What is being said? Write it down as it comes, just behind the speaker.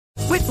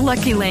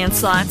Lucky Land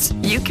Slots,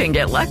 you can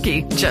get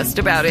lucky just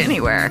about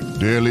anywhere.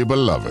 Dearly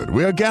beloved,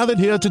 we are gathered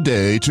here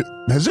today to...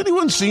 Has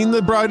anyone seen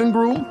the bride and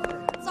groom?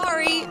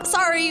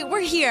 Sorry, we're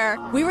here.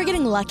 We were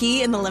getting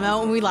lucky in the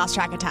limo and we lost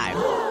track of time.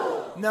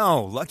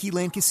 No, Lucky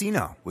Land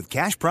Casino, with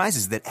cash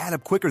prizes that add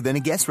up quicker than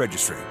a guest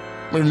registry.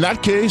 In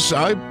that case,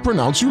 I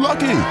pronounce you lucky.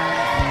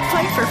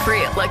 Play for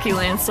free at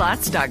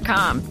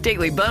LuckyLandSlots.com.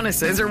 Daily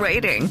bonuses are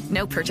waiting.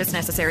 No purchase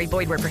necessary.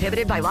 Void where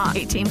prohibited by law.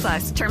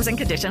 18+. Terms and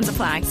conditions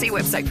apply. See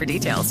website for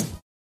details.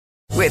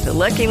 With the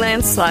Lucky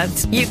Land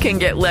Slots, you can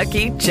get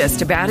lucky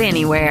just about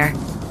anywhere.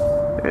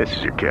 This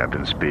is your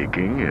captain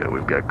speaking.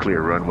 We've got clear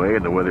runway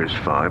and the weather's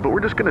fine, but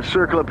we're just going to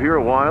circle up here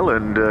a while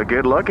and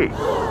get lucky.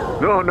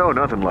 No,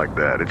 nothing like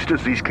that. It's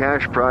just these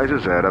cash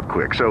prizes add up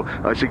quick. So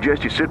I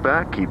suggest you sit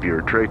back, keep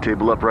your tray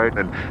table upright,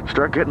 and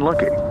start getting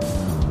lucky.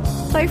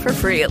 Play for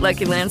free at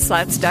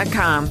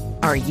LuckyLandSlots.com.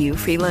 Are you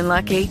feeling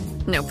lucky?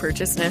 No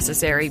purchase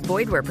necessary.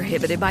 Void where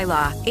prohibited by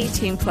law.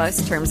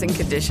 18+ terms and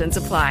conditions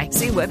apply.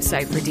 See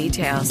website for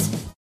details.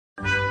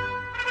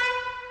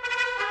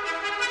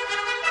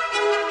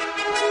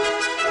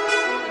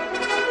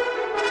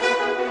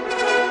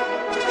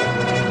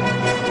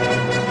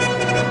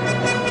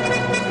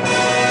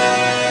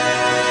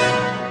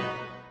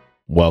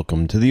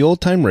 Welcome to the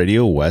Old Time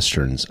Radio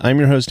Westerns. I'm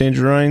your host,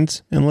 Andrew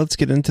Rines, and let's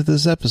get into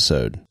this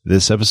episode.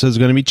 This episode is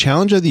going to be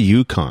Challenge of the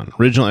Yukon.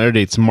 Original air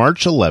date's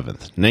March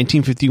 11th,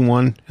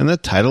 1951, and the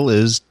title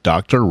is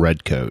Dr.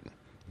 Redcoat.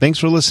 Thanks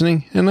for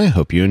listening, and I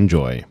hope you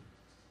enjoy.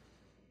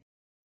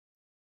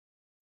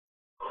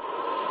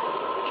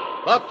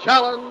 The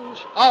Challenge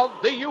of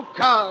the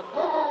Yukon.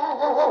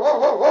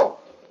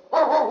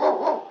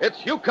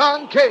 It's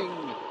Yukon King,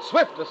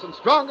 swiftest and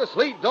strongest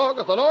lead dog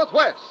of the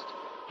Northwest,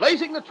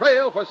 blazing the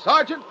trail for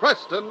Sergeant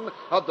Preston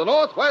of the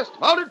Northwest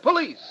Mounted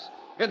Police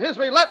in his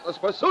relentless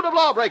pursuit of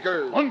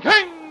lawbreakers. On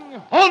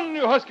King! On,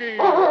 you husky!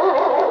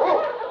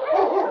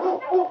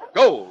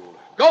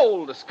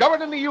 Gold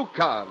discovered in the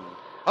Yukon.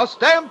 A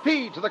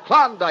stampede to the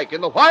Klondike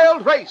in the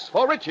wild race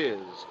for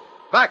riches.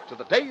 Back to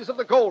the days of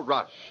the gold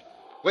rush,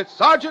 with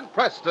Sergeant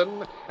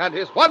Preston and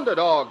his wonder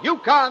dog,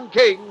 Yukon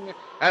King,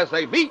 as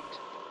they meet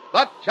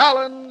the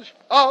Challenge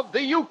of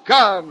the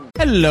Yukon.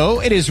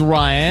 Hello, it is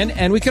Ryan,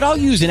 and we could all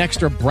use an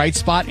extra bright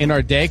spot in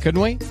our day, couldn't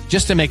we?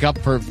 Just to make up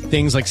for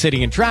things like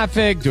sitting in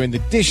traffic, doing the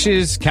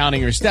dishes, counting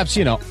your steps,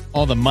 you know,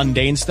 all the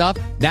mundane stuff.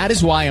 That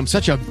is why I'm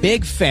such a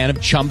big fan of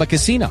Chumba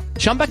Casino.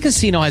 Chumba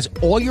Casino has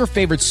all your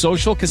favorite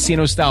social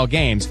casino-style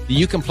games that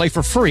you can play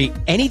for free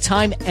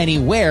anytime,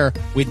 anywhere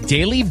with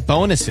daily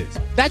bonuses.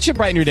 That should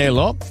brighten your day a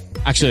little.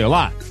 Actually, a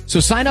lot. So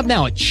sign up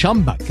now at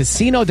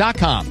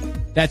ChumbaCasino.com.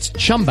 That's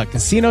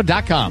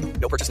ChumbaCasino.com.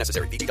 No purchase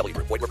necessary. VGW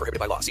Group. Void where prohibited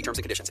by law. See terms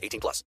and conditions.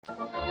 18+.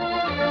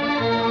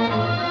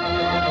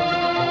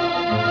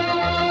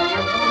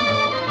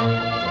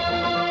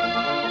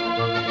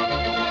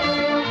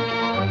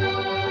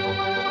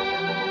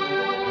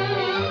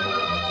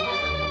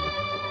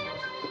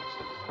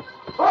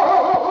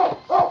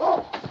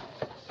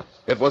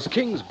 It was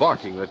King's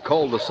barking that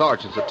called the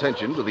sergeant's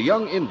attention to the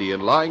young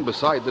Indian lying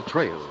beside the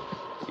trail.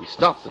 He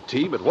stopped the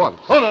team at once.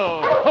 Oh,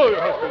 no! Oh, you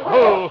husky!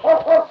 Oh!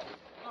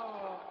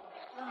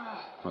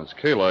 That's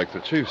Kalak, the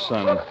chief's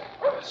son.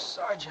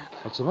 Sergeant.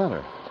 What's the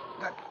matter?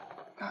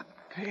 Got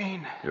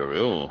pain. You're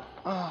ill.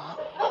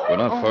 We're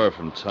not far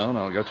from town.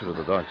 I'll get you to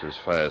the doctor's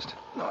fast.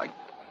 No, I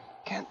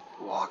can't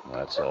walk.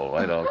 That's all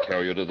right. I'll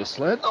carry you to the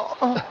sled.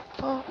 On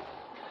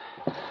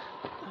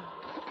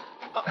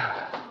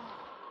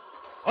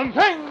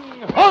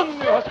King! On,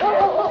 you husky!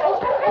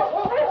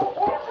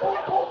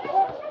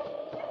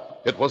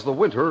 It was the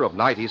winter of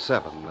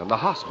 '97, and the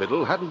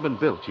hospital hadn't been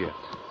built yet.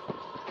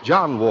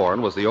 John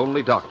Warren was the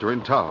only doctor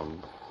in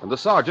town, and the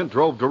sergeant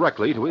drove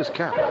directly to his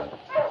cabin.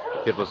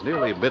 It was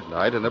nearly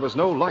midnight, and there was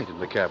no light in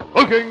the cabin.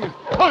 Looking!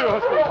 Oh, you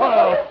husky!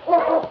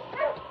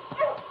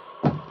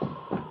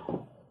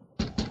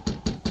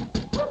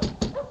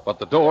 But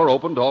the door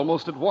opened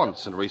almost at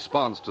once in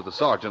response to the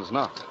sergeant's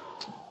knock.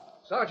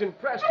 Sergeant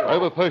Preston. I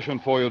have a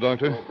patient for you,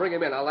 Doctor. Oh, bring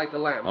him in. I'll light the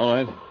lamp. All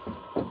right.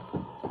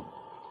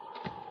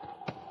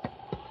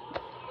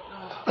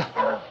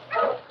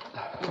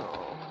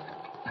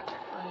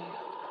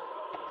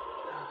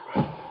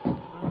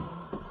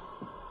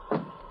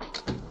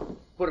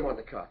 Put him on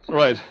the cot.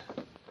 Right.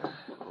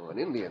 Oh, an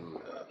Indian.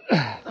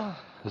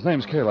 His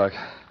name's Kalak.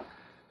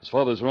 His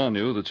father's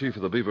Ranu, the chief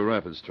of the Beaver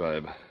Rapids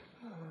tribe.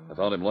 I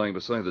found him lying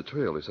beside the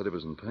trail. He said he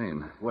was in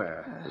pain.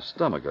 Where? His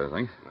stomach, I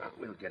think.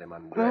 We'll get him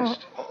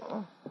undressed.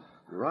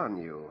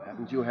 Ranu,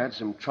 haven't you had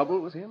some trouble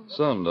with him?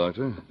 Some,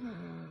 Doctor.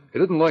 He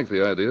didn't like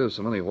the idea of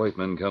so many white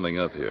men coming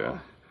up here.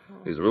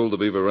 He's ruled the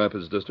Beaver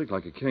Rapids district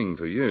like a king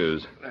for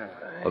years.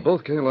 But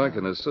both Kalak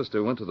and his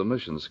sister went to the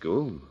mission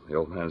school. The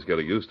old man's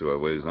getting used to our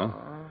ways now.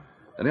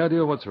 Any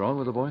idea what's wrong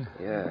with the boy?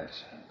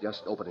 Yes.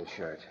 Just open his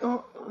shirt.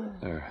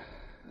 There.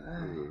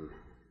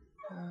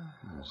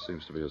 There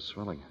seems to be a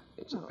swelling.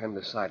 It's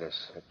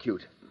appendicitis.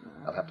 Acute.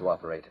 I'll have to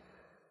operate.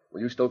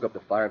 Will you stoke up the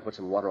fire and put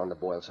some water on the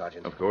boil,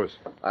 Sergeant? Of course.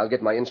 I'll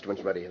get my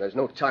instruments ready. There's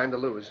no time to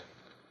lose.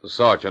 The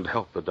sergeant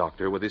helped the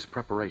doctor with his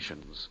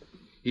preparations.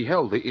 He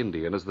held the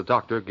Indian as the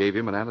doctor gave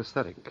him an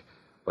anesthetic,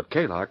 but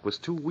Kalak was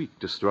too weak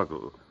to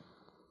struggle.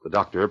 The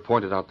doctor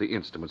pointed out the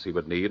instruments he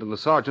would need, and the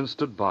sergeant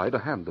stood by to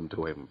hand them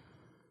to him.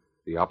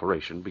 The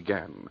operation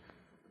began.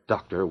 The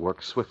doctor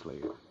worked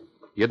swiftly.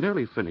 He had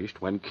nearly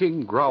finished when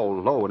King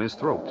growled low in his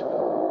throat.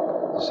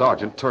 The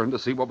sergeant turned to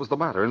see what was the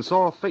matter and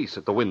saw a face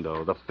at the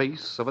window, the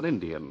face of an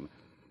Indian.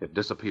 It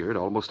disappeared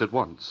almost at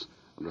once,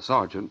 and the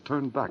sergeant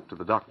turned back to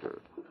the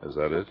doctor. Is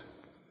that it?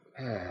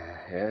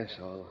 Yes,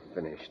 all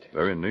finished.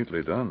 Very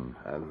neatly done.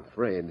 I'm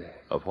afraid.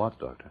 Of what,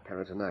 Doctor?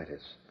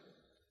 Peritonitis.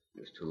 It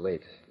was too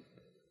late.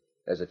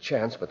 There's a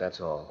chance, but that's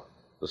all.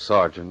 The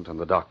sergeant and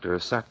the doctor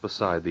sat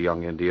beside the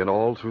young Indian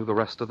all through the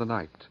rest of the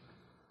night.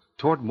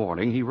 Toward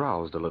morning, he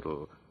roused a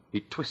little. He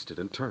twisted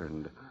and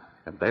turned,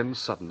 and then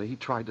suddenly he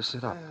tried to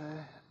sit up.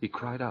 He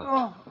cried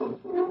out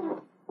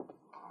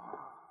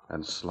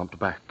and slumped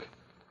back.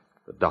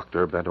 The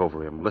doctor bent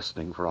over him,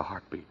 listening for a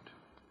heartbeat.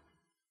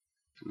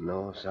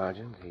 No,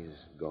 Sergeant, he's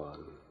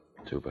gone.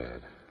 Too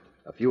bad.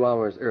 A few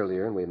hours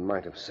earlier, and we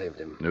might have saved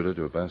him. You did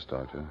your best,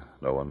 Doctor.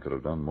 No one could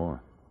have done more.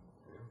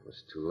 It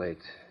was too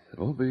late. It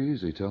won't be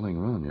easy telling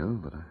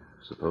Ronyo, but I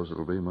suppose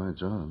it'll be my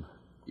job.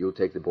 You'll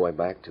take the boy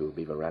back to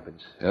Beaver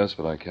Rapids? Yes,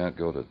 but I can't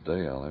go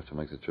today. I'll have to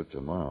make the trip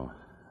tomorrow.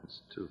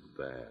 It's too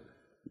bad.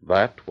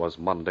 That was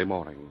Monday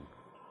morning.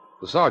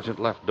 The sergeant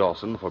left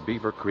Dawson for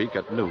Beaver Creek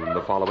at noon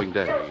the following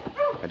day,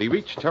 and he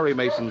reached Terry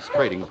Mason's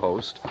trading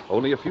post,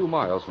 only a few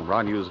miles from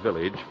Ranyu's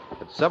village,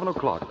 at 7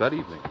 o'clock that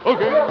evening.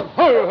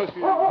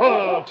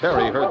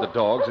 Terry heard the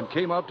dogs and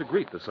came out to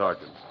greet the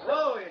sergeant.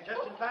 Hello, you're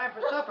just in time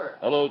for supper.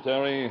 Hello,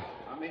 Terry.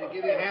 Want me to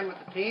give you a hand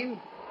with the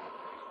team?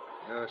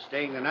 You're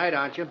staying the night,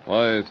 aren't you?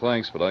 Why,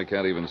 thanks, but I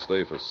can't even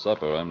stay for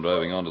supper. I'm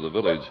driving on to the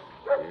village.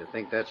 You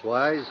think that's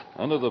wise?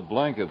 Under the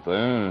blanket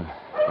there,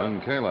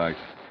 in Kalak.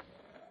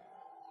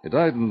 He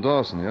died in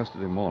Dawson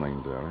yesterday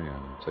morning, Terry.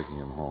 I'm taking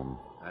him home.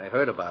 I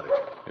heard about it.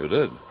 You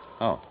did?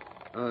 How?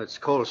 Oh, it's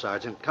cold,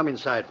 Sergeant. Come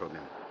inside for a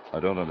minute. I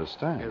don't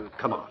understand.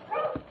 Come on.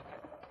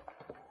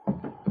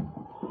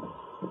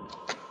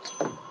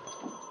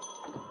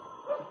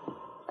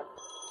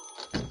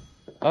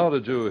 How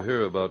did you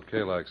hear about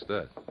Kalak's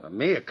death? A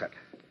Meerkat,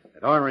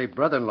 an ornery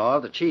brother-in-law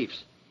of the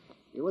chief's.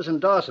 He was in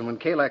Dawson when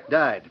Kalak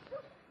died.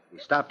 He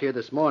stopped here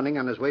this morning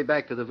on his way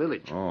back to the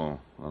village. Oh,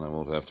 well, I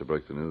won't have to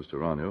break the news to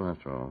Ronyo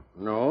after all.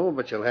 No,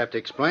 but you'll have to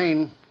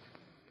explain.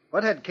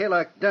 What had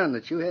Kalak done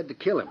that you had to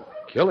kill him?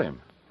 Kill him?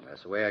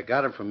 That's the way I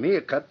got him from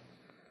Meerkat.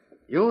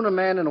 You and a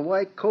man in a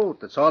white coat,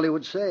 that's all he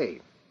would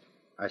say.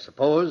 I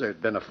suppose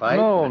there'd been a fight.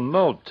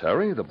 No,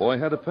 Terry. The boy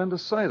had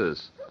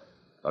appendicitis.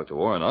 Dr.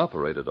 Warren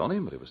operated on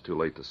him, but it was too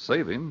late to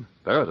save him.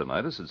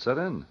 Peritonitis had set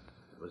in.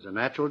 It was a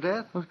natural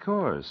death? Of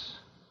course.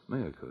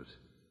 Meerkat.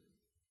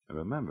 I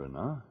remember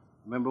now.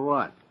 Remember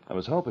what? I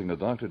was helping the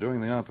doctor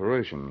during the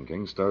operation.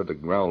 King started to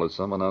growl at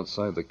someone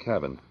outside the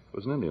cabin. There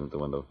was an Indian at the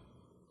window.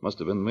 Must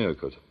have been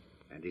Meerkat.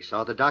 And he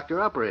saw the doctor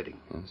operating.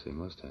 Yes, he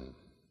must have.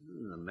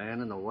 The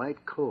man in the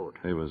white coat.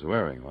 He was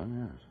wearing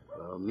one, yes.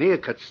 Well,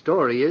 Meerkat's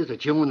story is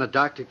that you and the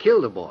doctor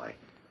killed the boy.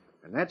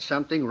 And that's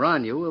something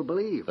Ronyo will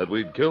believe. That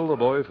we'd kill the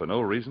boy for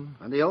no reason?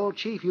 And the old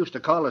chief used to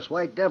call us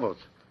white devils.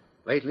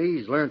 Lately,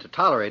 he's learned to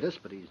tolerate us,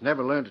 but he's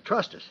never learned to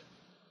trust us.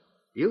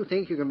 Do you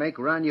think you can make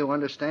Ronyo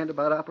understand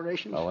about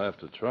operations? I'll have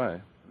to try.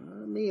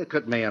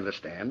 Meerkat may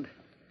understand.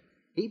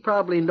 He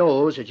probably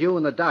knows that you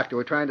and the doctor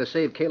were trying to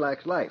save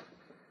Kalak's life.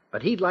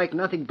 But he'd like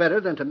nothing better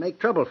than to make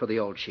trouble for the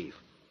old chief.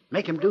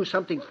 Make him do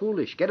something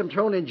foolish, get him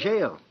thrown in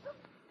jail.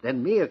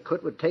 Then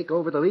Meerkat would take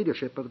over the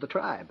leadership of the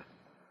tribe.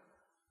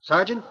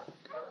 Sergeant,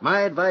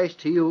 my advice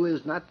to you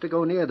is not to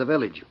go near the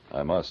village.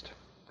 I must.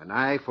 An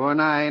eye for an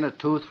eye and a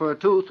tooth for a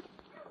tooth.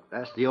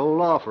 That's the old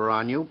law for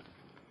Ronyo.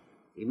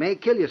 He may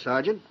kill you,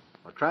 Sergeant.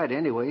 Or try it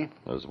anyway.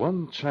 There's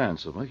one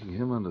chance of making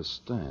him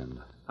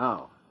understand.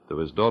 How? To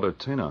his daughter,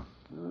 Tina.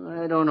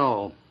 I don't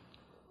know.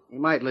 He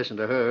might listen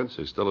to her.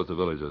 She's still at the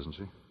village, isn't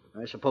she?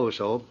 I suppose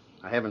so.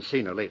 I haven't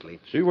seen her lately.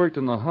 She worked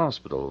in the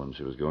hospital when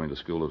she was going to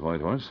school at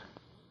Whitehorse.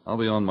 I'll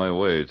be on my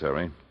way,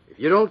 Terry. If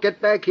you don't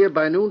get back here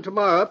by noon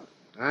tomorrow,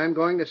 I'm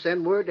going to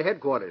send word to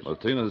headquarters. With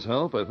Tina's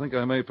help, I think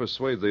I may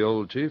persuade the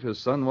old chief his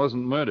son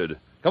wasn't murdered.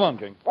 Come on,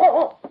 King.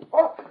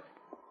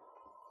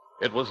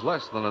 It was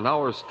less than an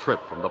hour's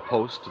trip from the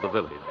post to the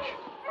village.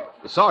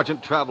 The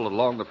sergeant traveled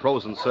along the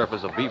frozen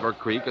surface of Beaver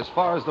Creek as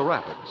far as the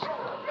rapids.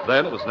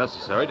 Then it was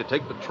necessary to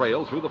take the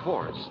trail through the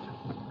forest.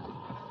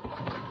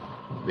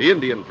 The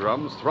Indian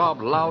drums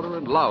throbbed louder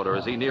and louder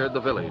as he neared the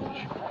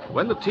village.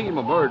 When the team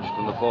emerged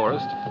from the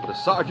forest, the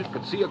sergeant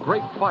could see a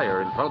great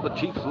fire in front of the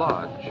chief's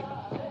lodge.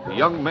 The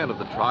young men of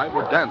the tribe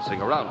were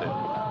dancing around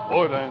it.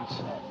 War dance.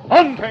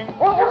 On, King!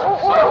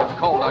 The sergeant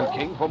called on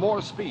King for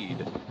more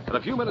speed, and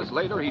a few minutes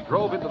later he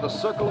drove into the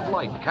circle of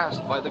light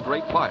cast by the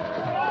great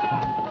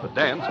fire. The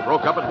dance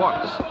broke up at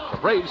once. The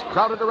braves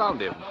crowded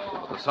around him.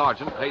 The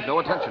sergeant paid no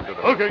attention to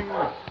them. Looking.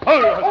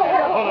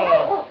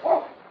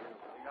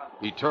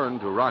 He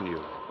turned to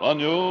Ronyo.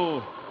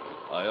 Ronyo,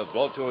 I have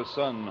brought your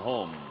son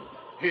home.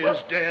 He is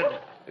dead.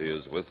 He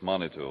is with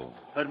Manitou.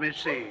 Let me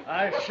see.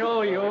 I'll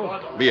show you.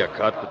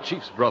 Meerkat, the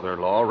chief's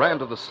brother-in-law, ran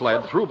to the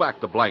sled, threw back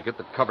the blanket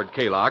that covered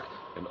Kalak,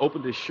 and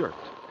opened his shirt.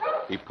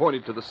 He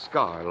pointed to the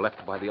scar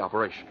left by the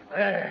operation.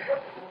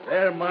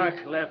 There,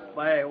 mark left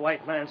by a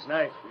white man's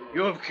knife.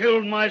 You have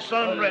killed my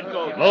son,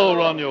 Redcoat. No,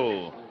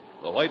 Ranyo.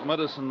 The white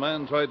medicine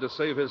man tried to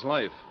save his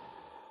life.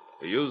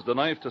 He used the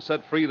knife to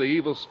set free the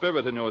evil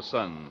spirit in your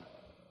son.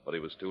 But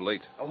he was too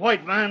late. A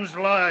white man's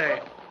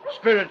lie.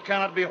 Spirit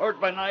cannot be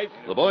hurt by knife.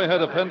 The boy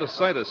had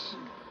appendicitis.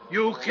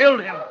 You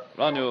killed him.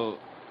 Ranyo,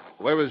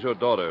 where is your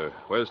daughter?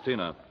 Where's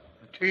Tina?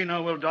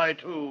 Tina will die,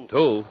 too.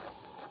 Two?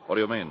 What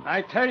do you mean?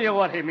 I tell you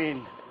what he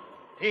mean.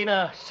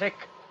 Tina sick.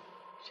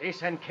 She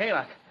sent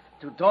Kalak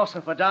to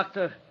Dawson for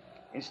doctor.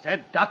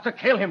 Instead, doctor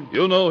kill him.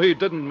 You know he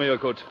didn't,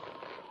 Meerkat.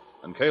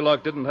 And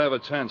Kalak didn't have a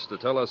chance to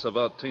tell us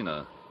about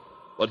Tina.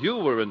 But you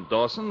were in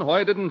Dawson.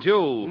 Why didn't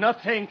you?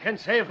 Nothing can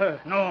save her.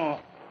 No.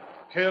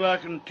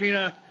 Kalak and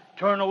Tina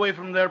turn away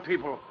from their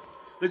people.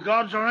 The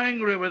gods are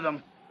angry with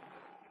them.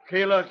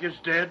 Kalak is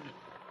dead,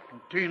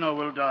 and Tina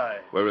will die.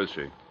 Where is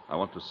she? I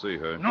want to see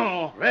her.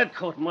 No.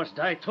 Redcoat must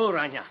die too,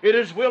 Ranya. It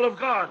is will of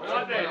God.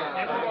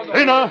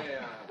 Tina!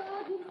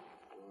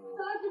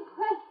 Sergeant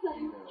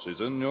Preston. She's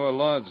in your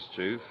lodge,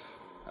 Chief.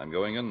 I'm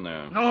going in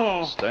there.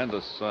 No. Stand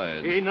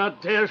aside. He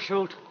not dare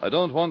shoot. I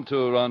don't want to,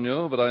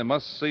 Ranyo, but I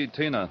must see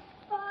Tina.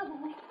 Father,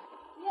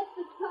 let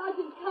the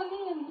sergeant come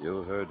in.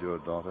 You heard your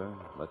daughter.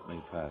 Let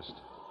me past.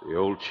 The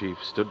old chief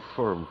stood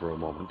firm for a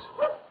moment.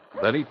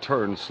 Then he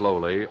turned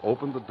slowly,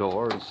 opened the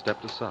door, and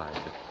stepped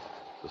aside.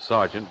 The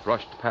sergeant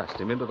brushed past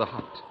him into the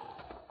hut.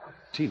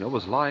 Tina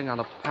was lying on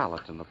a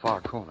pallet in the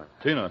far corner.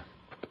 Tina.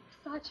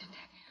 Sergeant,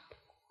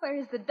 where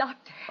is the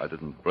doctor? I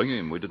didn't bring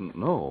him. We didn't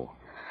know.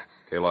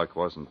 Kalak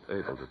wasn't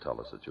able to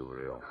tell us that you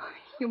were ill.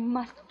 You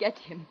must get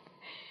him.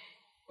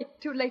 It's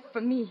too late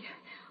for me.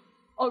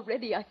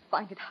 Already I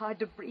find it hard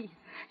to breathe.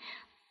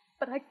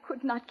 But I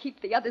could not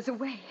keep the others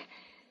away.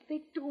 They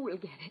too will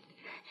get it.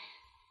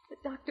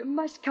 The doctor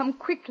must come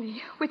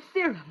quickly with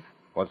serum.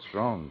 What's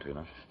wrong,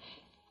 Tina?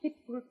 It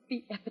will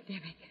be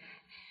epidemic.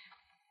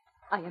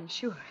 I am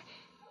sure.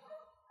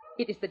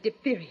 It is the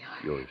diphtheria.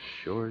 You're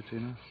sure,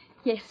 Tina?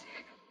 Yes.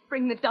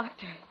 Bring the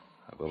doctor.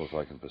 I will if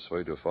I can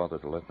persuade your father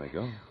to let me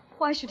go.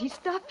 Why should he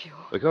stop you?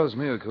 Because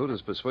Meerkat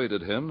has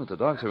persuaded him that the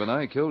doctor and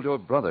I killed your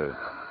brother.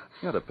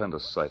 He had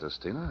appendicitis,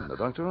 Tina, and the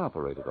doctor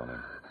operated on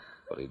him.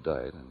 But he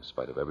died in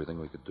spite of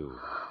everything we could do.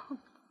 Oh,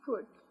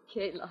 poor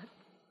Kalak.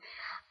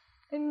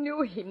 I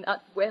knew he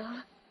not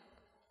well.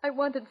 I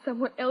wanted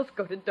someone else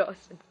go to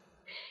Dawson.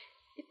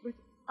 It was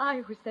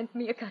I who sent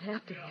Meerkat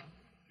after him.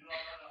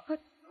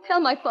 But tell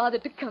my father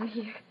to come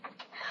here.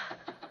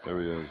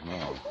 Here he is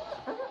now.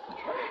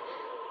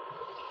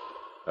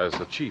 As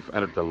the chief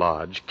entered the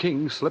lodge,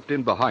 King slipped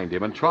in behind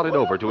him and trotted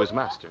over to his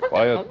master.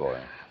 Quiet, boy.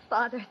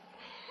 Father,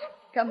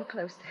 come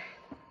closer.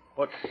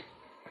 What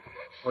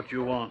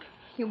you want?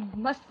 You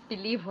must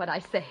believe what I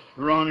say.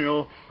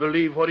 Ronyo,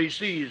 believe what he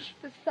sees.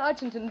 The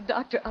sergeant and the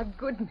doctor are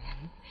good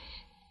men.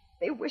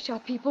 They wish our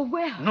people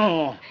well.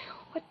 No.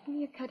 What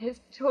Meerkat has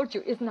told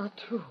you is not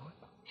true.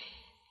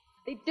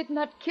 They did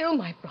not kill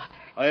my brother.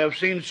 I have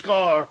seen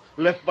scar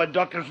left by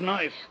doctor's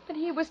knife. But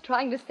he was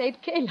trying to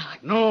save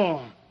Kalak.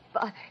 No.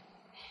 Father,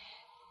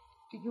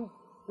 do you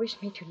wish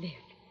me to live?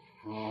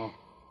 Oh,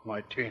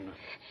 my Tina.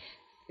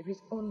 There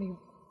is only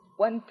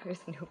one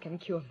person who can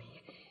cure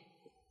me.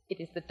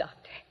 It is the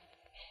doctor.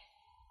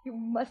 You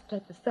must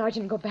let the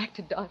sergeant go back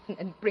to Dawson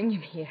and bring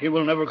him here. He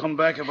will never come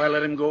back if I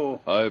let him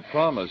go. I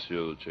promise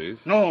you, Chief.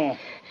 No,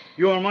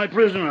 you are my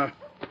prisoner.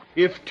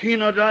 If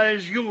Tina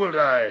dies, you will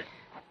die.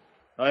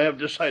 I have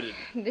decided.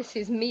 This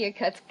is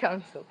Meerkat's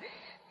counsel.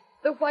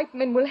 The white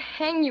men will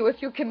hang you if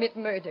you commit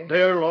murder.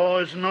 Their law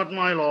is not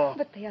my law.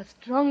 But they are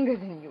stronger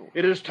than you.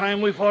 It is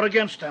time we fought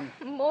against them.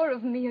 More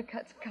of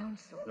Meerkat's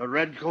counsel. The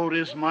Redcoat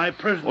is my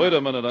prisoner. Wait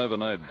a minute, I have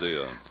an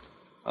idea.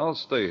 I'll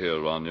stay here,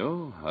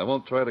 Ranyo. I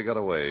won't try to get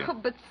away. Oh,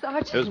 but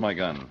Sergeant... Here's my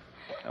gun.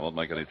 I won't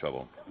make any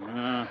trouble.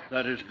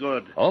 That is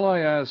good. All I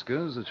ask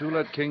is that you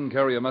let King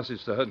carry a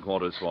message to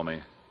headquarters for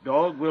me.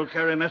 Dog will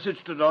carry a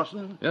message to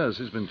Dawson? Yes,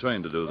 he's been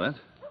trained to do that.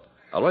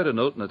 I'll write a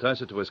note and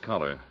attach it to his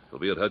collar. He'll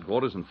be at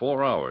headquarters in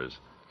 4 hours.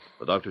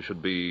 The doctor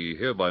should be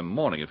here by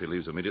morning if he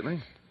leaves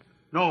immediately.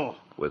 No.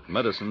 With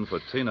medicine for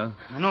Tina.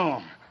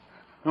 No,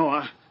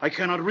 I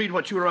cannot read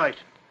what you write.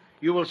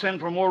 You will send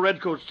for more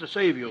Redcoats to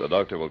save you. The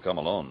doctor will come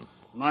alone.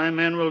 My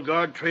men will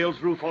guard trail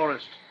through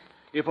forest.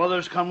 If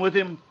others come with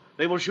him,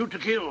 they will shoot to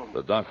kill.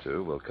 The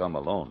doctor will come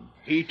alone.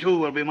 He, too,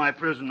 will be my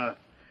prisoner.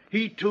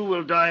 He, too,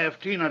 will die if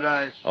Tina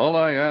dies. All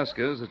I ask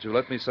is that you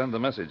let me send the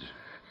message.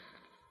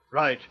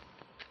 Right.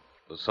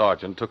 The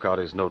sergeant took out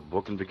his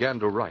notebook and began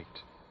to write.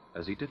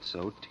 As he did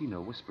so,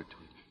 Tina whispered to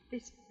him.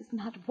 This is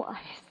not wise.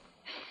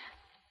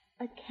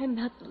 I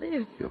cannot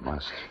live. You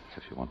must,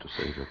 if you want to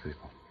save your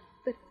people.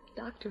 The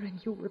doctor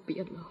and you will be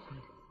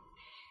alone.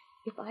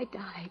 If I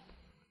die,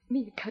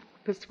 Meerkat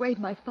would persuade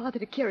my father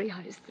to carry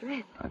out his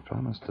threat. I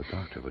promised the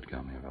doctor would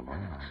come here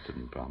alone. I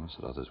didn't promise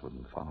that others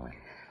wouldn't follow him.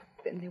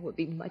 Then there will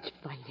be much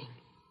fighting.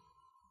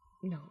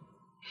 No.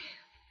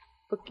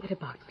 Forget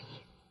about me.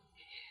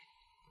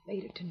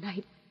 Later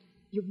tonight,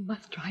 you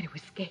must try to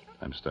escape.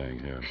 I'm staying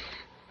here.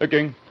 Hey,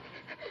 King.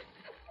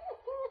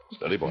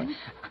 Steady, boy.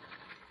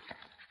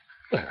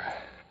 There.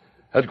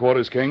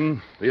 Headquarters, King.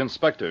 The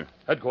inspector.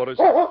 Headquarters.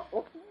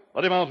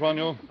 Let him out,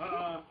 Ronyo.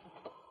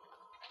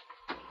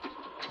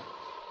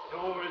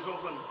 Door is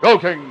open. Go,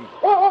 King.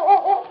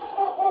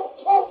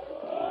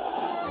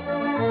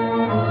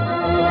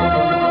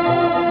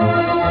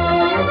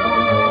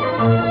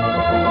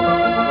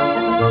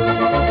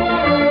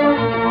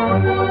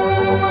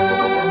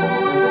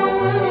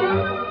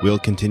 We'll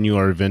continue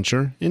our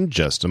adventure in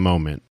just a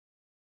moment.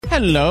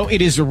 Hello,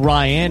 it is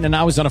Ryan, and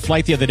I was on a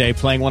flight the other day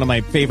playing one of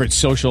my favorite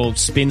social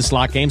spin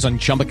slot games on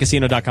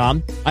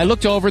ChumbaCasino.com. I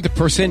looked over at the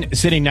person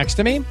sitting next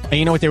to me, and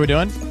you know what they were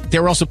doing? They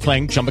were also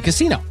playing Chumba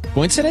Casino.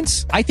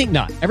 Coincidence? I think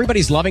not.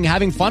 Everybody's loving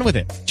having fun with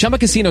it. Chumba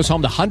Casino is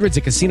home to hundreds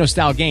of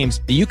casino-style games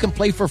that you can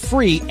play for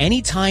free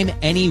anytime,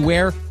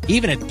 anywhere,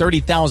 even at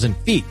 30,000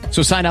 feet.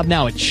 So sign up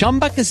now at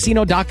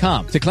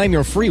ChumbaCasino.com to claim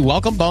your free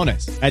welcome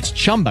bonus. That's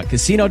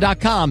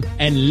ChumbaCasino.com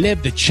and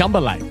live the Chumba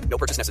life. No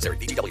purchase necessary.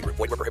 VGW. Void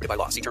were prohibited by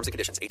law. See terms and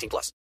conditions.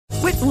 18+.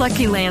 With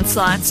Lucky Land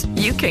Slots,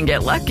 you can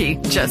get lucky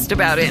just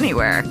about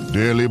anywhere.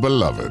 Dearly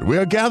beloved, we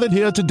are gathered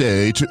here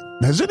today to...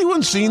 Has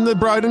anyone seen the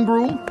bride and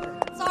groom?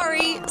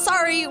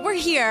 Sorry, we're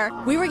here.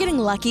 We were getting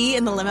lucky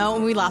in the limo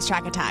and we lost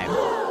track of time.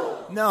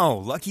 No,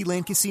 Lucky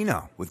Land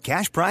Casino, with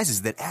cash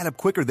prizes that add up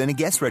quicker than a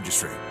guest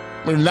registry.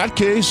 In that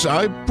case,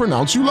 I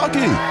pronounce you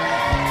lucky.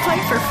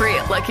 Play for free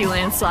at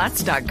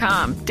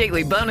LuckyLandSlots.com.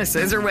 Daily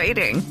bonuses are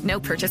waiting. No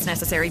purchase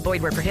necessary.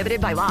 Void where prohibited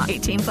by law.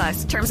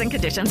 18+. Terms and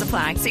conditions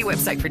apply. See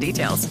website for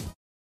details.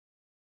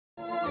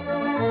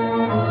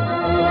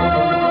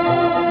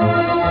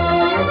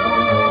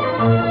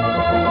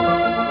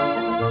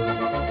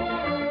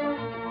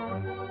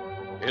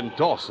 In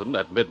Dawson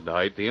at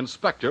midnight, the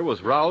inspector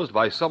was roused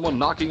by someone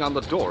knocking on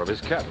the door of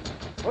his cabin.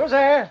 Who's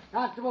there?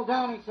 Constable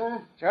Downey,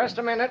 sir. Just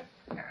a minute.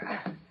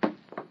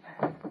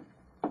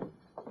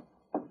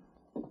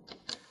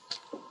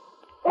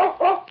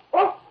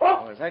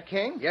 Oh, is that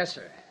King? Yes,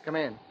 sir. Come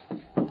in.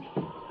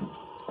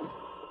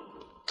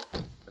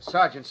 The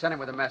sergeant sent him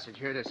with a message.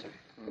 Here it is, sir.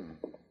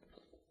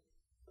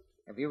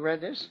 Have you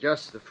read this?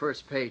 Just the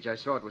first page. I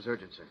saw it was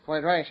urgent, sir.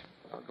 Quite right.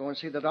 I'll go and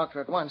see the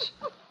doctor at once.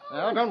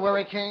 Now, don't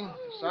worry, King.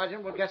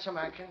 Sergeant will get some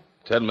action.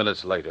 10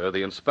 minutes later,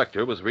 the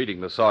inspector was reading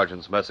the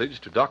sergeant's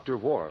message to Dr.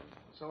 Warren.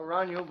 So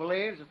Ronyo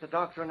believes that the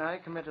doctor and I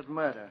committed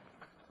murder.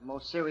 The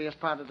most serious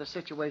part of the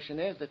situation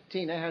is that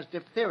Tina has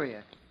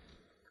diphtheria.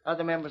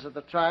 Other members of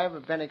the tribe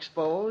have been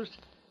exposed.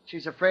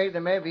 She's afraid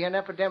there may be an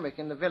epidemic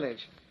in the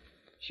village.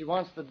 She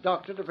wants the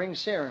doctor to bring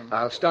serum.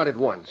 I'll start at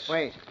once.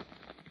 Wait.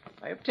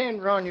 I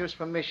obtained Ronyo's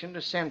permission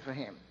to send for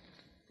him.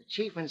 The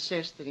chief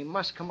insists that he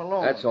must come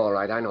along. That's all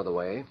right. I know the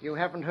way. You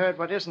haven't heard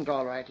what isn't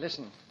all right.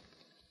 Listen.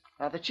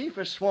 Now, the chief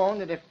has sworn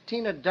that if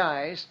Tina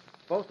dies,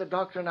 both the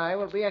doctor and I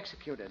will be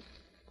executed.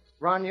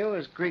 Ronyo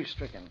is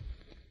grief-stricken.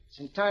 It's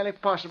entirely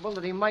possible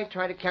that he might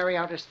try to carry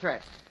out his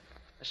threat,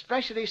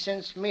 especially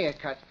since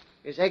Meerkat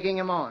is egging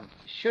him on.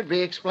 It should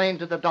be explained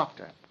to the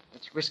doctor.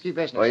 It's risky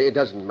business. Well, it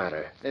doesn't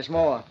matter. There's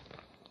more.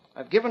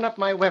 I've given up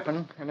my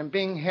weapon and am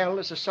being held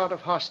as a sort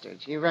of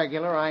hostage.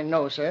 Irregular, I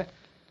know, sir,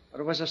 but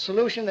it was a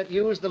solution that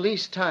used the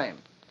least time.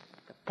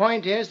 The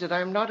point is that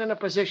I'm not in a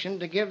position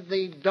to give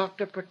the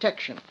doctor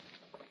protection.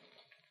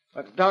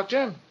 But,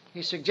 Doctor,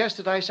 he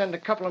suggested I send a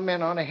couple of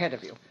men on ahead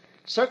of you.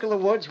 Circle the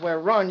woods where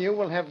Ronyo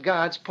will have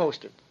guards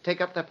posted. Take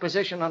up their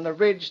position on the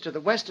ridge to the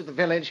west of the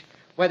village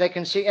where they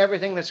can see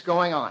everything that's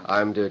going on.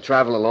 I'm to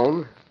travel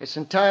alone? It's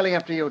entirely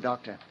up to you,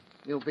 Doctor.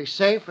 You'll be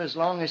safe as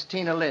long as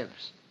Tina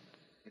lives.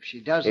 If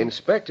she doesn't...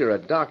 Inspector, a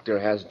doctor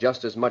has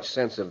just as much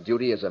sense of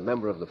duty as a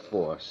member of the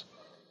force.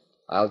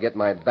 I'll get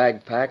my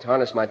bag packed,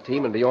 harness my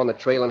team, and be on the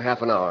trail in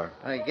half an hour.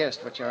 I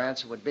guessed what your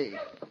answer would be.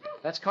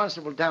 That's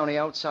Constable Downey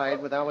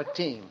outside with our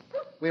team.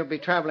 We'll be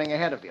traveling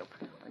ahead of you.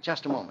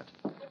 Just a moment.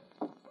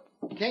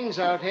 King's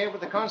out here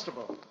with the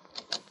constable.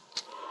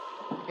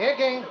 Here,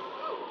 King.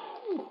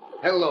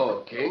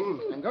 Hello,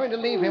 King. I'm going to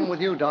leave him with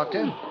you,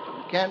 Doctor. You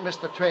can't miss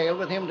the trail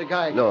with him to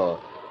guide you. No.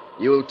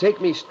 You'll take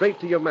me straight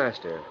to your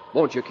master,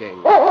 won't you,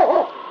 King?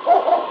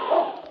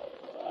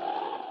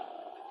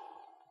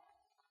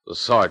 The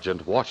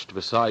sergeant watched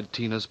beside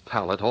Tina's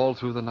pallet all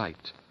through the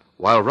night,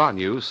 while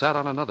Ronyo sat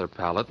on another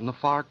pallet in the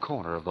far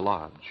corner of the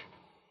lodge.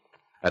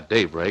 At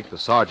daybreak, the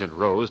sergeant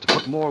rose to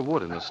put more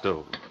wood in the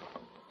stove.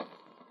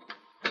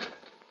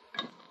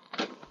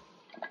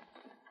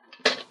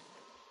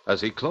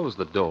 As he closed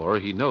the door,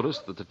 he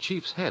noticed that the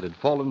chief's head had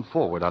fallen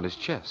forward on his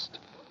chest.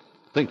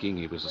 Thinking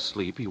he was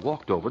asleep, he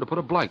walked over to put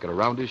a blanket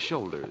around his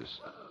shoulders.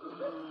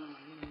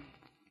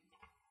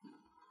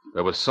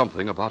 There was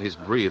something about his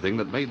breathing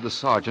that made the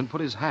sergeant put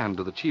his hand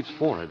to the chief's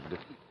forehead.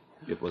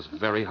 It was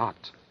very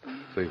hot.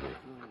 Fever.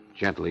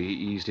 Gently, he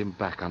eased him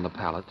back on the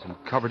pallet and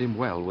covered him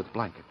well with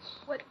blankets.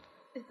 What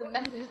is the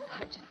matter,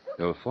 Sergeant?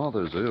 Your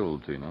father's ill,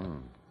 Tina.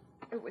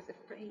 I was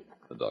afraid.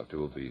 The doctor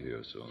will be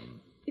here soon.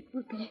 It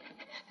will be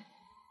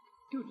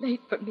too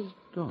late for me.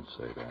 Don't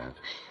say that.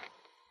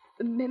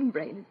 The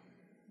membrane is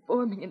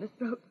forming in the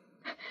throat.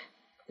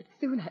 But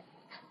soon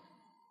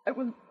I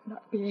will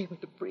not be able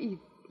to breathe.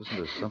 Isn't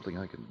there something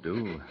I can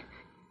do?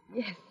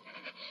 Yes.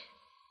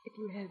 If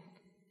you have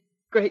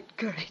great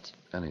courage.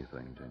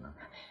 Anything, Tina.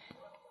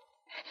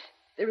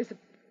 There is a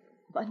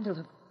bundle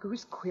of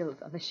goose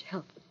quills on the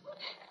shelf.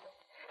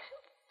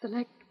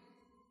 Select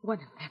one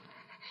of them.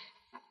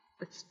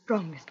 The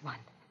strongest one.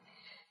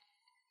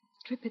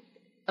 Strip it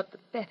of the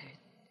feathers.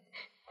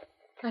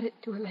 Cut it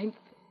to a length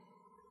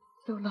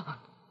so long.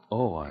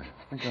 Oh, I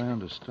think I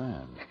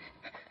understand.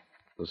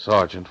 The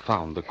sergeant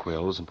found the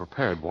quills and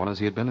prepared one as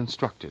he had been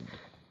instructed.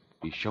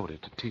 He showed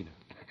it to Tina.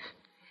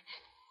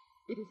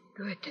 It is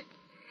good.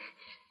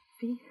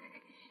 See?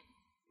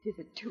 It is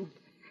a tube.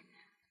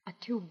 A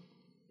tube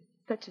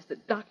such as the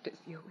doctors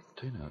use.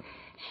 Tina.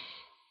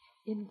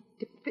 In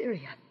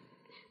diphtheria,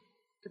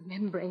 the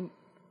membrane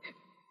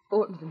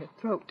forms in the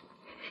throat.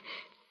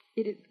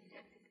 It is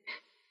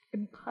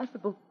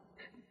impossible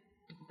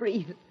to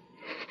breathe.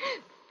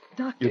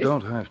 Doctors... You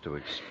don't have to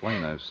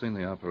explain. I've seen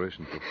the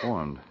operation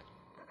performed.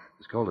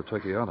 It's called a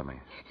tracheotomy.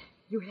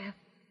 You have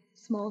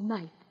small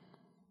knife,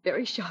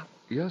 very sharp.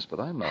 Yes, but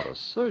I'm not a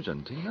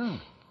surgeon, Tina.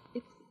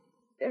 It's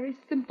a very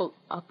simple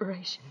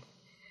operation.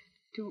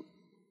 To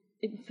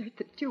insert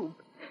the tube.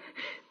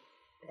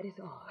 That is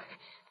all.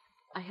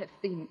 I have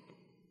seen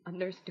a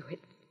nurse do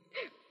it.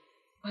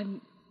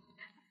 One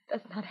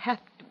does not have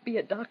to be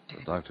a doctor.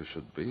 The doctor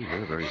should be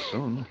here very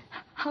soon.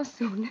 How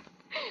soon?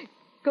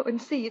 Go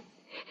and see.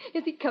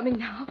 Is he coming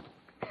now?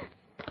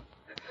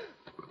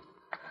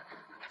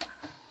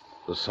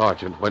 The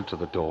sergeant went to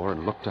the door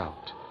and looked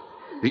out.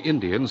 The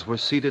Indians were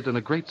seated in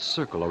a great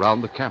circle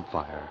around the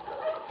campfire,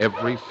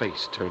 every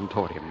face turned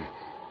toward him.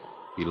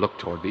 He looked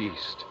toward the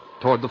east,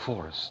 toward the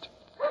forest.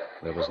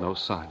 There was no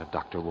sign of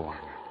Dr. Warren.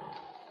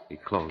 He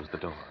closed the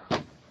door.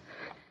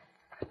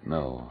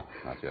 No,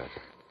 not yet.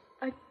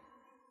 I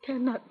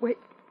cannot wait.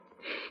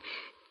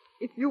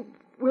 If you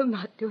will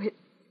not do it,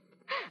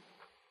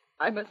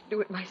 I must do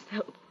it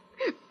myself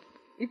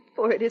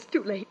before it is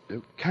too late.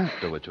 You can't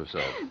do it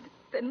yourself.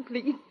 Then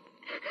please.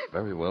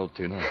 Very well,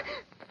 Tina.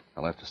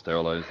 I'll have to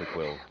sterilize the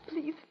quill.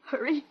 Please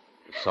hurry.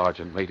 The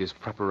sergeant made his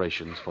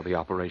preparations for the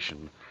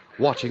operation,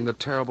 watching the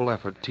terrible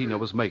effort Tina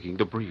was making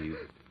to breathe.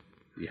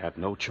 He had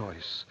no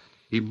choice.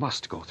 He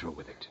must go through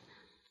with it.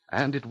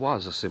 And it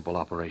was a simple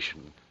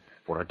operation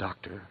for a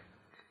doctor.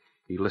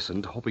 He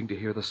listened, hoping to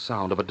hear the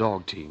sound of a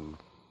dog team.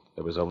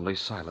 There was only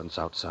silence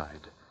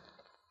outside.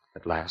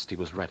 At last he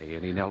was ready,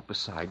 and he knelt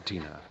beside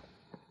Tina.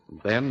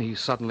 Then he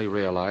suddenly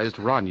realized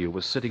Ranyu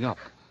was sitting up.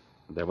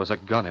 There was a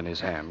gun in his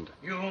hand.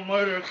 You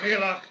murder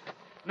Kalak.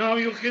 Now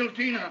you kill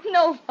Tina.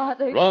 No,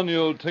 Father.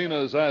 Ranyu,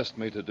 Tina's asked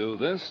me to do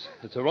this.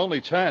 It's her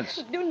only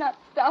chance. Do not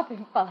stop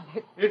him,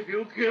 Father. If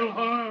you kill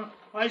her,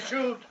 I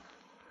shoot.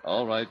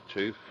 All right,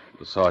 Chief.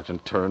 The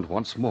sergeant turned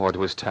once more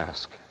to his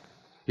task.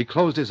 He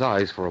closed his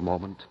eyes for a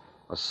moment,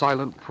 a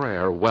silent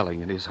prayer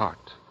welling in his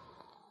heart.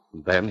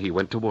 Then he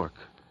went to work.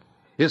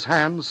 His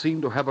hands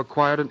seemed to have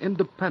acquired an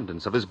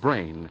independence of his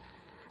brain.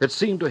 It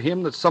seemed to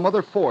him that some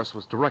other force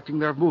was directing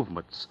their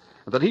movements,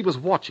 and that he was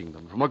watching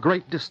them from a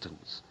great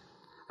distance.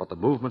 But the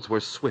movements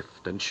were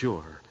swift and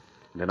sure,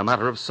 and in a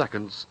matter of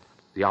seconds,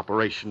 the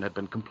operation had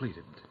been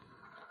completed.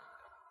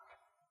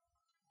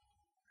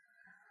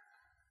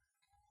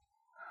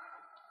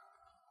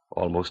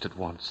 Almost at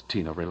once,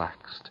 Tina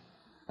relaxed.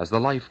 As the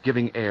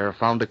life-giving air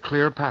found a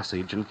clear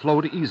passage and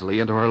flowed easily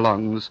into her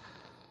lungs,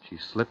 she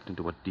slipped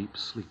into a deep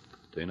sleep.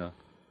 Tina?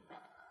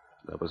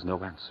 There was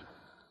no answer.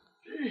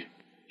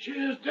 She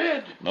is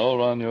dead. No,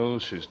 Ranyu.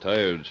 She's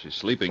tired. She's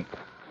sleeping.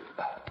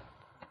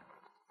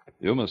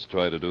 You must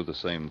try to do the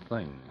same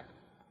thing.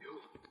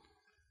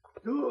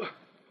 You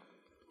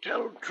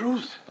tell the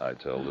truth. I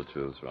tell the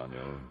truth,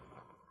 Ranyu.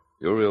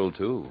 You're ill,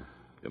 too.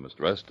 You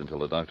must rest until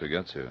the doctor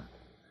gets here.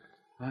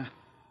 I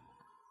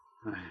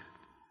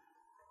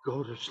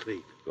go to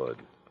sleep. Good.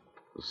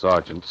 The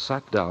sergeant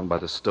sat down by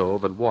the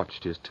stove and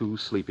watched his two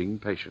sleeping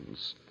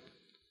patients.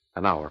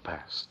 An hour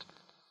passed.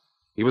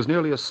 He was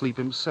nearly asleep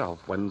himself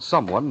when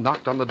someone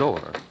knocked on the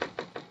door.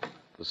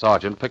 The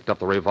sergeant picked up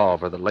the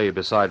revolver that lay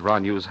beside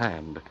Ranyu's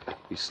hand.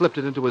 He slipped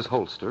it into his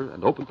holster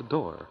and opened the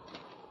door.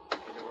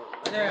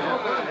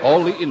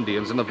 All the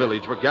Indians in the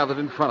village were gathered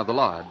in front of the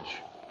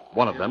lodge.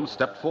 One of them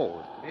stepped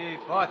forward. Me,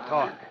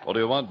 Bartok. What do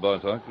you want,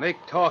 Bartok?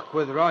 Make talk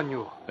with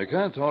Ranyu. I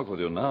can't talk with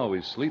you now.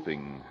 He's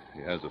sleeping.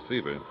 He has a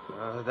fever.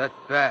 That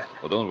bad.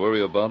 Well, don't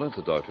worry about it.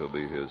 The doctor will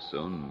be here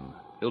soon.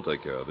 He'll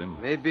take care of him.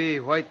 Maybe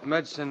white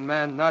medicine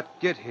man not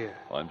get here.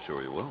 I'm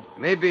sure he will.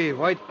 Maybe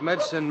white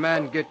medicine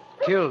man get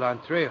killed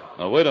on trail.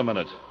 Now, wait a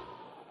minute.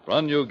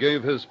 Ranyu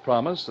gave his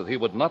promise that he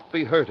would not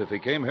be hurt if he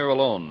came here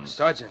alone.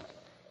 Sergeant,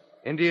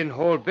 Indian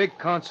hold big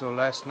council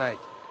last night.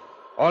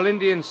 All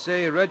Indians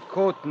say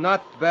Redcoat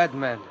not bad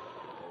man.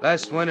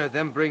 Last winter,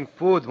 them bring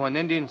food when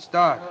Indians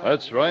starve.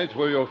 That's right.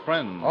 We're your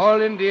friends. All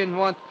Indian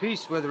want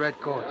peace with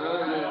Redcoat.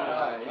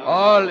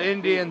 All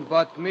Indian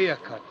but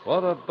Meerkat.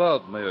 What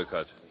about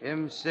Meerkat?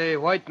 Him say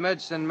white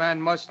medicine man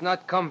must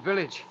not come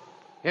village.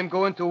 Him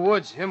go into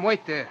woods. Him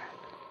wait there.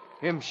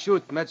 Him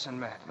shoot medicine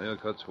man.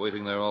 Meerkat's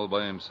waiting there all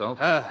by himself?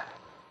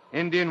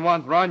 Indian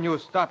want Ranyu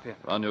stop him.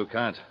 Ranyu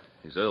can't.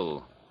 He's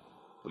ill.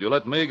 Will you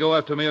let me go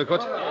after Miyakut?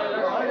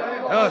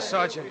 No,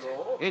 Sergeant.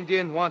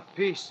 Indian want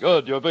peace.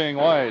 Good, you're being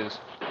wise.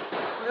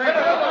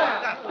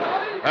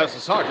 As the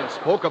sergeant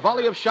spoke, a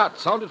volley of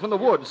shots sounded from the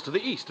woods to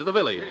the east of the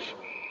village.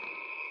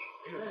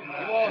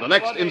 The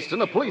next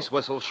instant, a police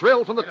whistle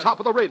shrilled from the top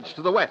of the ridge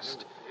to the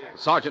west. The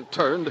sergeant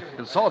turned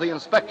and saw the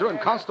inspector and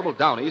Constable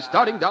Downey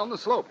starting down the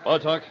slope.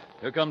 Bartok,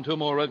 here come 2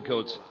 more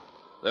redcoats.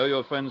 They're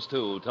your friends,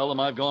 too. Tell them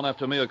I've gone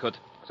after Miyakut.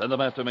 Send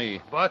them after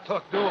me.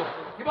 Bartok, do.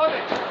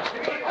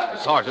 The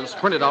sergeant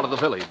sprinted out of the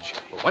village.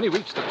 But when he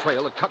reached the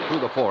trail that cut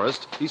through the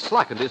forest, he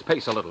slackened his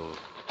pace a little.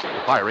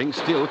 The firing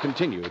still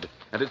continued,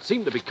 and it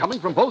seemed to be coming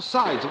from both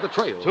sides of the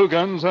trail. 2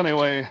 guns,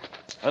 anyway.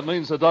 That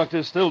means the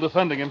doctor's still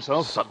defending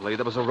himself. Suddenly,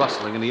 there was a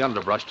rustling in the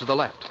underbrush to the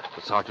left.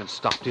 The sergeant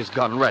stopped his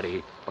gun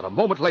ready, but a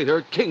moment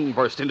later, King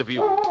burst into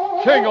view.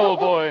 King, old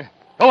boy.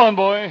 Go on,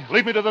 boy.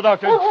 Lead me to the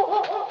doctor.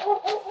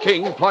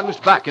 King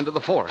plunged back into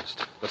the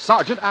forest, the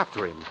sergeant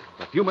after him.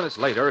 A few minutes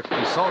later,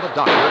 he saw the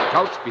doctor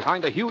crouched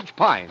behind a huge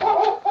pine.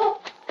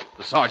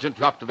 The sergeant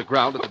dropped to the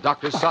ground at the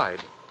doctor's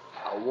side.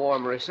 A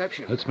warm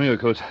reception. That's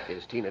Miyakut.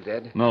 Is Tina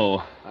dead?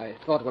 No. I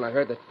thought when I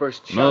heard that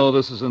first shot... No,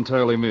 this is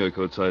entirely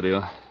Miyakut's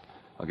idea.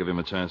 I'll give him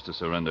a chance to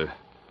surrender.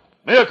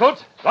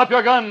 Miyakut, drop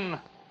your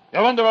gun.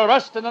 You're under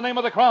arrest in the name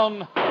of the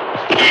Crown.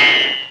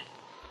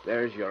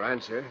 There's your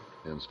answer.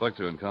 The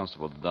inspector and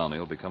Constable Downey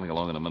will be coming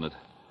along in a minute.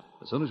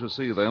 As soon as you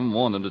see them,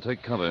 warn them to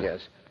take cover.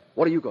 Yes.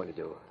 What are you going to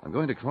do? I'm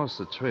going to cross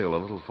the trail a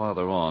little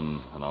farther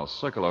on, and I'll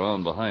circle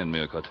around behind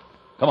Miyakut.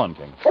 Come on,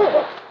 King.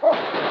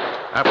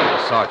 After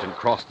the sergeant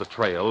crossed the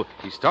trail,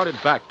 he started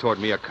back toward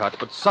Miyakut,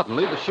 but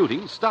suddenly the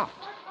shooting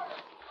stopped.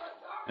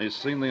 He's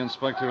seen the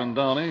inspector and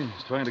Downey.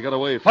 He's trying to get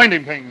away. Find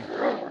him, King.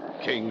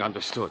 King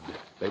understood.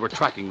 They were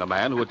tracking the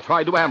man who had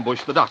tried to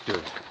ambush the doctor.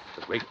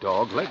 The great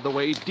dog led the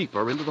way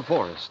deeper into the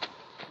forest.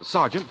 The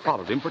sergeant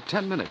followed him for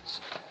 10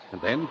 minutes. And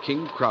then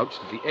King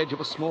crouched at the edge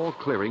of a small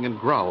clearing and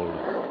growled.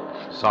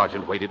 The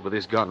sergeant waited with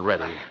his gun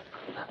ready.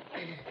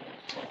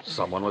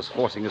 Someone was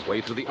forcing his way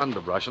through the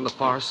underbrush on the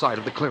far side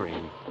of the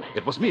clearing.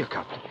 It was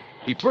Miyakut.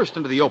 He burst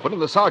into the open,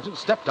 and the sergeant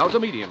stepped out to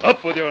meet him.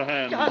 Up with your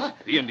hands.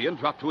 The Indian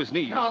dropped to his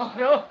knees.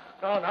 No,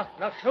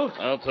 not shoot.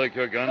 I'll take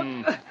your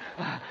gun.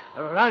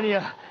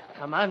 Rania,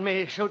 command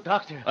me shoot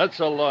doctor. That's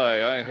a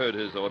lie. I heard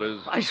his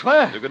orders. I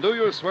swear. You can do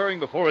your swearing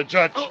before a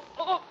judge.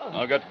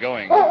 Now get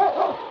going.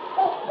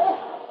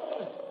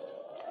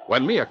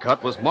 When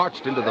Miyakut was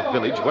marched into the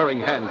village wearing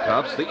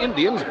handcuffs, the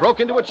Indians broke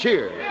into a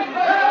cheer.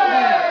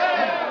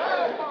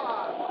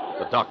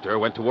 The doctor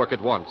went to work at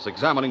once,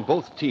 examining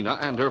both Tina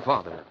and her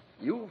father.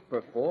 You've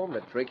performed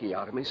a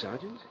tracheotomy,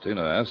 Sergeant?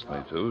 Tina asked me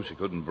to. She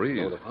couldn't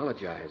breathe. Don't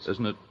apologize.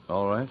 Isn't it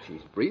all right?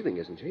 She's breathing,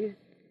 isn't she?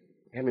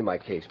 Hand me my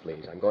case,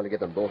 please. I'm going to give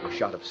them both a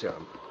shot of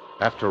serum.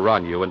 After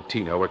Ranyu and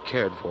Tina were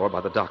cared for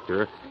by the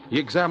doctor, he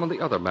examined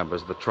the other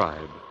members of the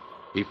tribe.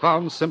 He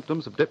found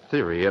symptoms of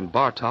diphtheria in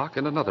Bartok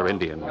and another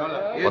Indian.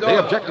 But they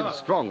objected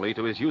strongly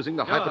to his using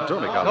the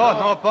hypodermic on them.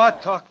 No,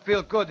 Bartok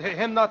feel good.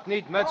 Him not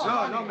need medicine.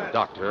 The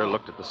doctor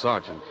looked at the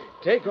sergeant.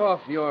 Take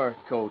off your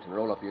coat and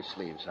roll up your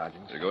sleeves,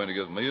 Sergeant. You're going to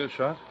give me a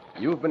shot?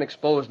 You've been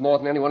exposed more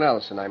than anyone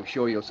else, and I'm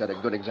sure you'll set a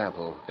good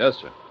example. Yes,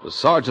 sir. The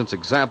sergeant's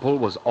example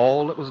was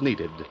all that was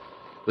needed.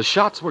 The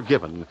shots were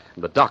given,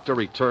 and the doctor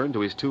returned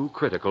to his 2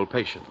 critical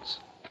patients.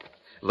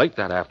 Late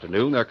that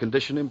afternoon, their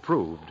condition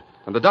improved,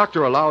 and the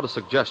doctor allowed a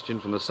suggestion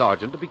from the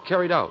sergeant to be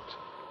carried out.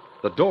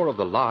 The door of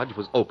the lodge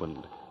was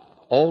opened.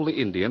 All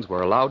the Indians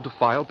were allowed to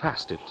file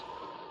past it.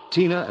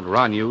 Tina and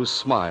Ranyu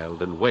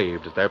smiled and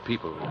waved at their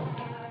people.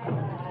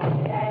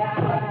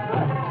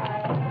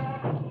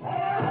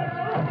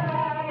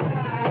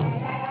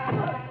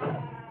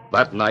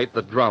 That night,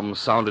 the drums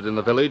sounded in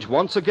the village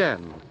once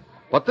again.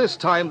 But this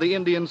time, the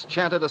Indians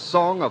chanted a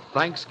song of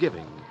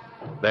thanksgiving.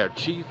 Their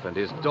chief and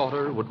his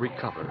daughter would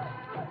recover.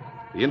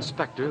 The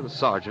inspector, the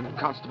sergeant,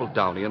 Constable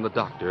Downey, and the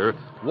doctor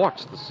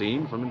watched the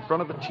scene from in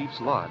front of the chief's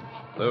lodge.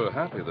 They're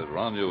happy that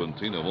Ranyu and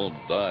Tina won't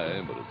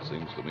die, but it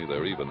seems to me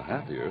they're even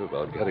happier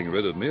about getting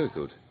rid of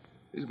Miyakut.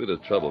 He's been a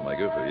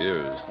troublemaker for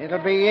years. It'll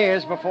be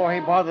years before he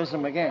bothers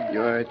them again.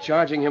 You're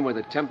charging him with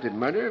attempted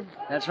murder?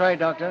 That's right,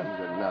 Doctor.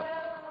 Good enough.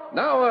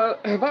 Now,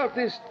 about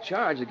this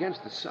charge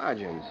against the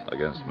sergeant.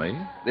 Against me?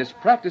 This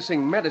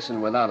practicing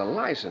medicine without a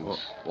license.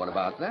 What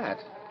about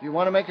that? You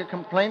want to make a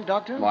complaint,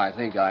 Doctor? Well, I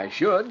think I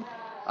should.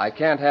 I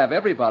can't have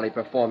everybody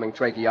performing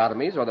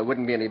tracheotomies, or there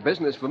wouldn't be any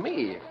business for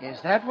me. Is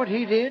that what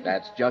he did?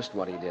 That's just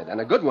what he did, and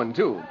a good one,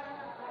 too.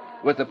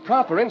 With the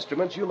proper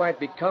instruments, you might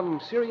become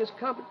serious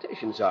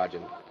competition,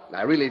 Sergeant.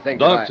 I really think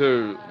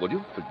Doctor, will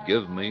you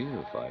forgive me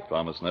if I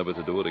promise never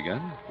to do it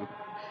again?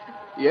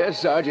 Yes,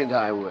 Sergeant,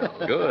 I will.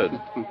 Good.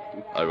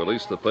 I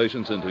release the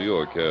patients into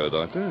your care,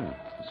 Doctor.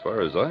 As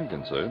far as I'm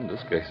concerned,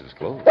 this case is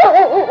closed.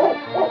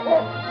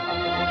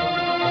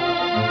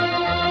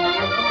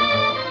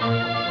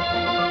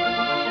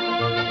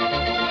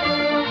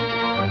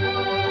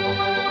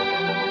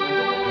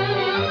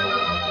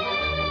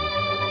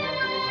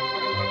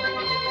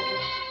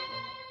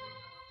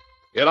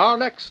 In our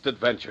next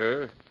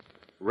adventure,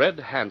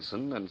 Red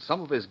Hansen and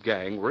some of his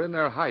gang were in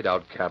their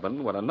hideout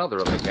cabin when another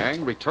of the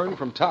gang returned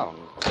from town.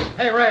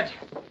 Hey, Red,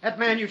 that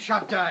man you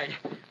shot died.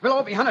 We'll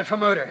all be hunted for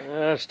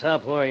murder.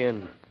 Stop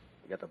worrying.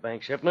 You got the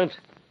bank shipment?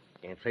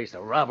 Can't face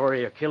the robbery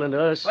you're killing to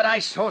us. But I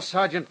saw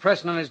Sergeant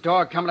Preston and his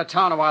dog coming to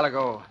town a while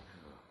ago.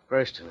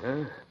 Preston,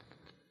 huh?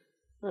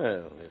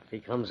 Well, if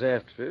he comes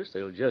after us,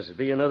 there'll just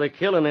be another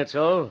killing, that's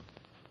all.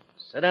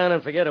 Sit down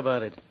and forget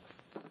about it.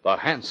 The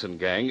Hansen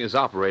gang is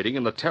operating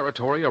in the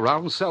territory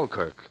around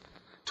Selkirk.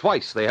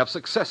 Twice they have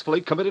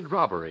successfully committed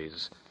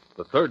robberies.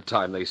 The third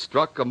time they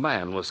struck, a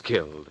man was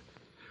killed.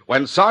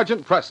 When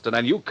Sergeant Preston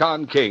and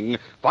Yukon King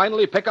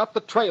finally pick up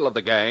the trail of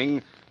the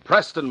gang,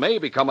 Preston may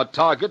become a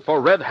target for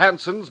Red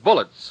Hansen's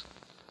bullets.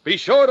 Be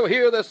sure to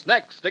hear this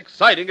next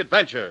exciting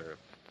adventure.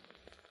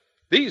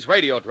 These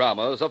radio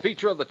dramas, a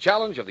feature of the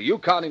Challenge of the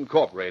Yukon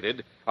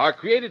Incorporated, are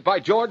created by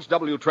George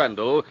W.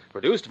 Trendle,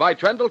 produced by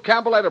Trendle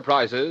Campbell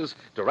Enterprises,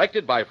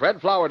 directed by Fred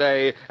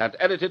Flowerday, and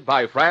edited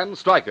by Fran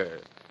Stryker.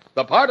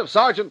 The part of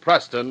Sergeant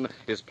Preston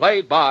is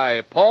played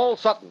by Paul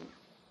Sutton.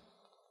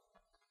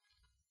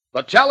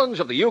 The Challenge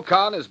of the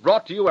Yukon is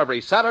brought to you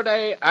every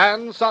Saturday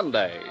and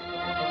Sunday.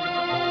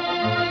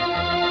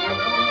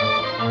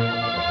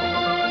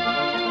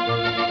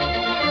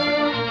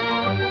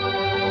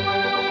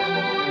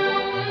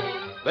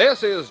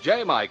 This is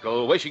J.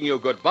 Michael wishing you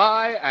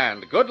goodbye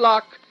and good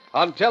luck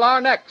until our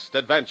next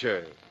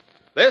adventure.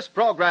 This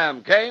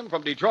program came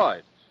from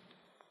Detroit.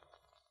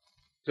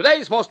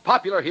 Today's most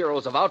popular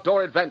heroes of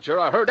outdoor adventure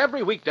are heard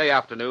every weekday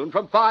afternoon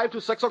from 5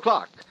 to 6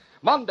 o'clock.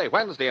 Monday,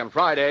 Wednesday, and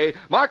Friday,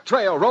 Mark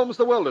Trail roams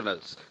the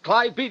wilderness,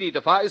 Clyde Beatty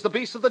defies the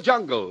beasts of the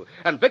jungle,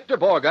 and Victor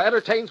Borga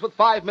entertains with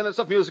 5 minutes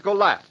of musical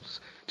laughs.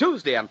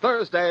 Tuesday and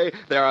Thursday,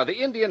 there are the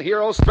Indian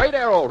hero Straight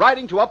Arrow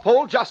riding to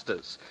uphold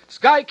justice,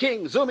 Sky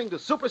King zooming to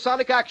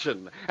supersonic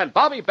action, and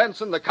Bobby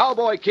Benson, the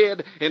cowboy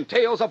kid, in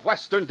tales of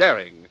western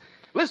daring.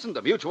 Listen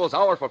to Mutual's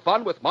Hour for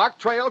Fun with Mark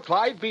Trail,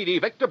 Clyde Beatty,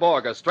 Victor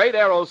Borga, Straight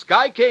Arrow,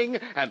 Sky King,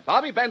 and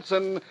Bobby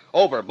Benson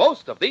over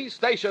most of these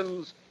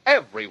stations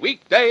every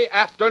weekday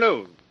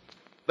afternoon.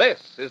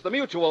 This is the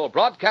Mutual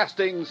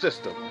Broadcasting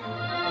System.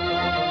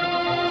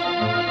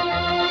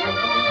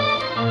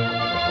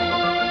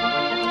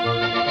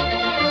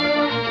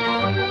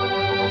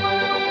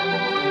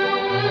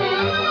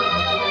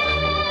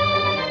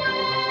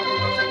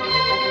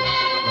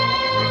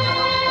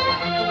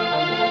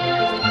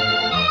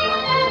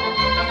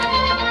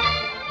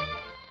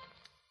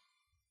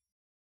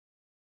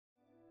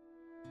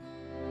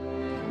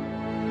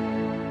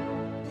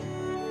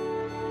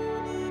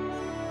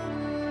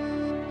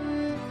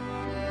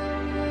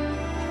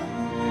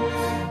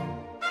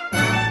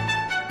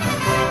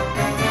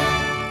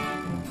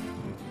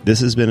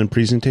 This has been a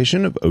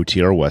presentation of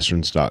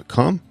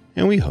OTRWesterns.com,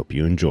 and we hope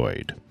you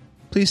enjoyed.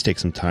 Please take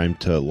some time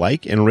to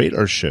like and rate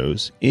our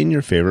shows in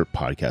your favorite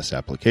podcast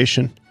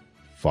application.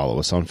 Follow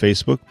us on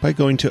Facebook by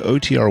going to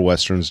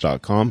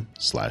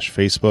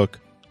OTRWesterns.com/Facebook.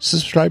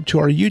 Subscribe to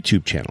our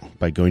YouTube channel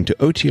by going to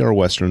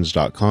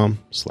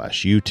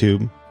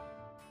OTRWesterns.com/YouTube.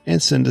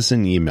 And send us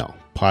an email,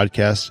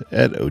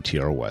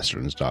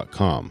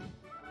 podcast@OTRWesterns.com.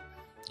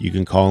 You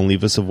can call and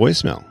leave us a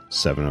voicemail,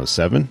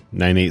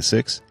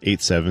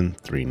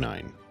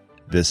 707-986-8739.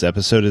 This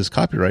episode is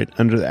copyright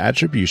under the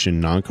Attribution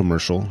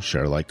Non-Commercial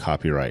Share Alike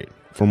copyright.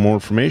 For more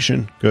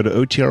information, go to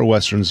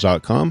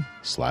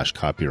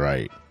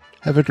OTRWesterns.com/copyright.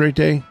 Have a great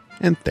day,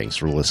 and thanks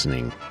for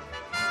listening.